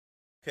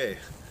Okay,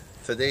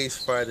 today's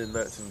Friday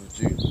 19th of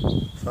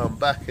June, so I'm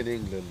back in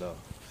England now.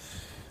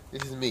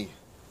 This is me.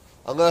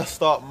 I'm gonna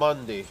start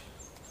Monday.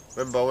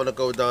 Remember, I want to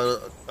go down,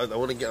 I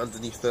want to get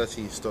underneath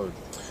 13 stone.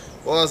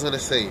 What I was gonna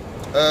say,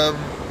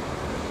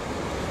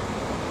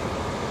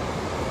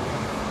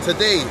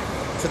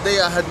 today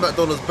I had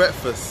McDonald's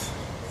breakfast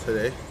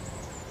today,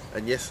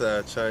 and yes,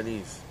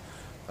 Chinese.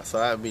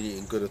 So I haven't been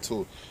eating good at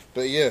all.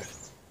 But yeah,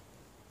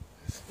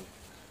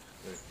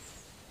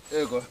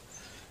 here we go.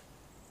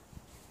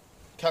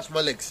 Catch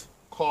my legs,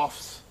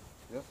 calves.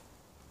 Yeah.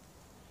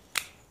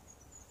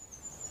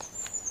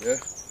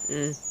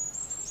 Yeah.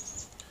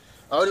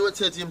 I only went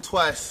to the gym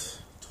twice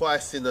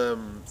in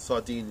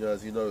Sardinia,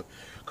 as you know.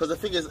 Because the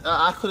thing is,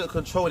 I couldn't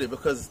control it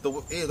because the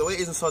way it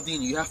is in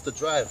Sardinia, you have to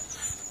drive.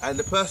 And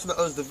the person that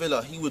owns the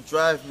villa, he would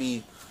drive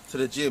me to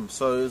the gym,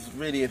 so it was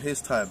really in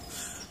his time.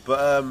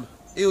 But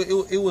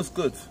it was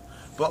good.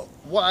 But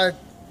what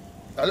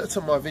I looked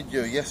at my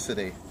video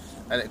yesterday,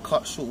 and it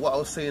cut short. What I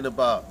was saying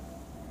about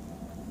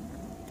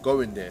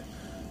going there,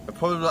 the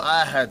problem that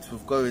I had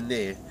with going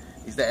there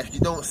is that if you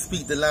don't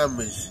speak the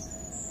language,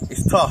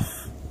 it's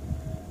tough.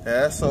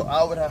 Yeah, so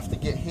I would have to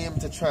get him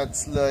to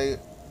translate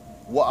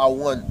what I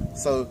want.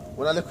 So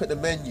when I look at the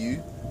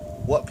menu,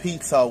 what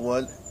pizza I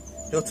want,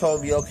 he'll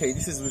tell me, okay,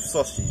 this is with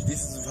sausage,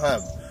 this is with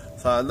ham.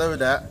 So I know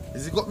that.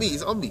 Is it got me?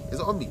 Is it on me? Is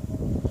it on me?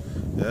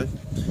 Yeah.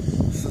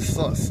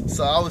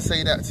 So I would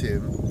say that to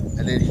him,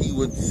 and then he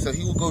would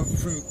go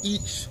through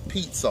each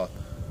pizza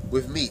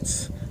with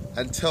meats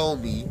and tell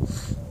me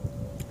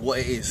what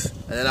it is,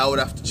 and then I would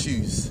have to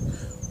choose.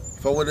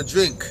 If I want a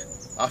drink,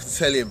 I have to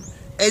tell him.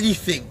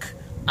 Anything,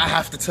 I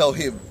have to tell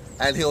him,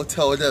 and he'll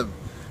tell them.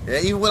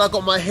 Yeah, even when I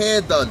got my hair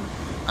done,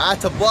 I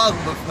had to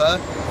bargain with her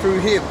through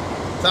him.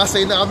 So I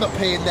say, no, I'm not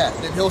paying that.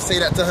 Then he'll say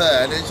that to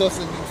her, and then she'll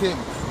say it to him.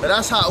 But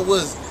that's how it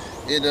was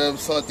in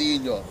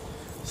Sardinia.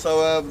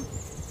 So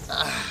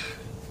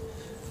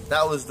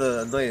that was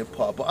the annoying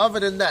part. But other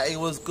than that, it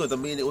was good. I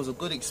mean, it was a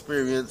good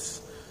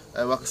experience.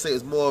 Like I say, it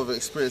was more of an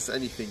experience than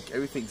anything.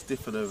 Everything's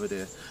different over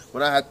there.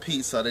 When I had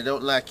pizza, they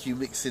don't like you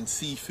mixing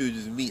seafood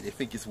with meat. They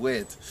think it's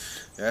weird.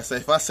 Yeah, so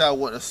if I say I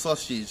want a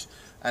sausage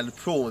and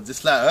prawns,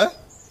 it's like, huh?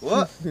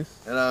 What? You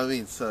know what I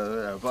mean?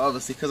 So, yeah, but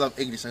obviously, because I'm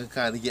English, I can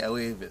kind of get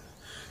away with it.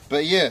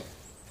 But yeah.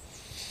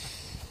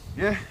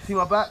 Yeah, see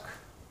my back?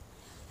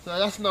 So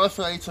that's another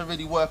thing I need to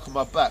really work on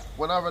my back.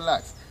 When I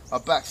relax, my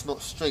back's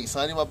not straight. So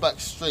I need my back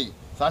straight.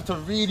 So I have to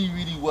really,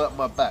 really work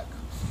my back.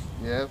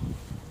 Yeah.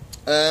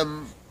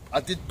 I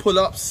did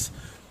pull-ups,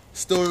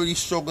 still really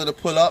strong on the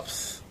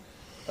pull-ups.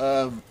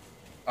 I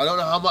don't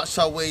know how much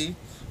I weigh.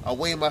 I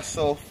weigh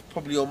myself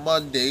probably on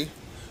Monday,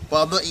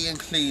 but I'm not eating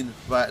clean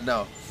right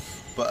now.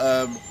 But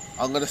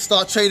I'm gonna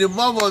start training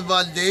Mum on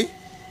Monday.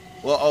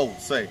 Well,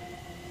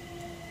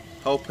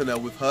 helping her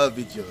with her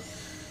video,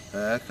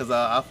 because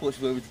I thought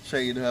she wanted me to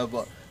train her,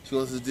 but she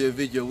wants to do a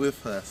video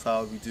with her, so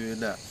I'll be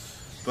doing that.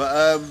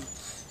 But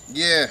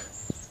yeah.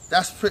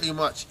 That's pretty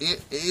much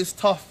it. It is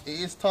tough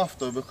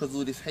though, because of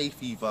all this hay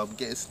fever. I'm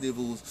getting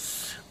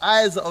snivels.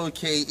 Eyes are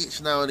okay, itch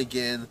now and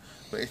again,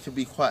 but it can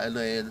be quite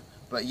annoying.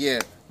 But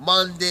yeah,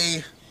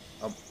 Monday,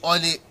 I'm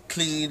on it,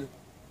 clean,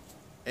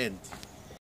 end.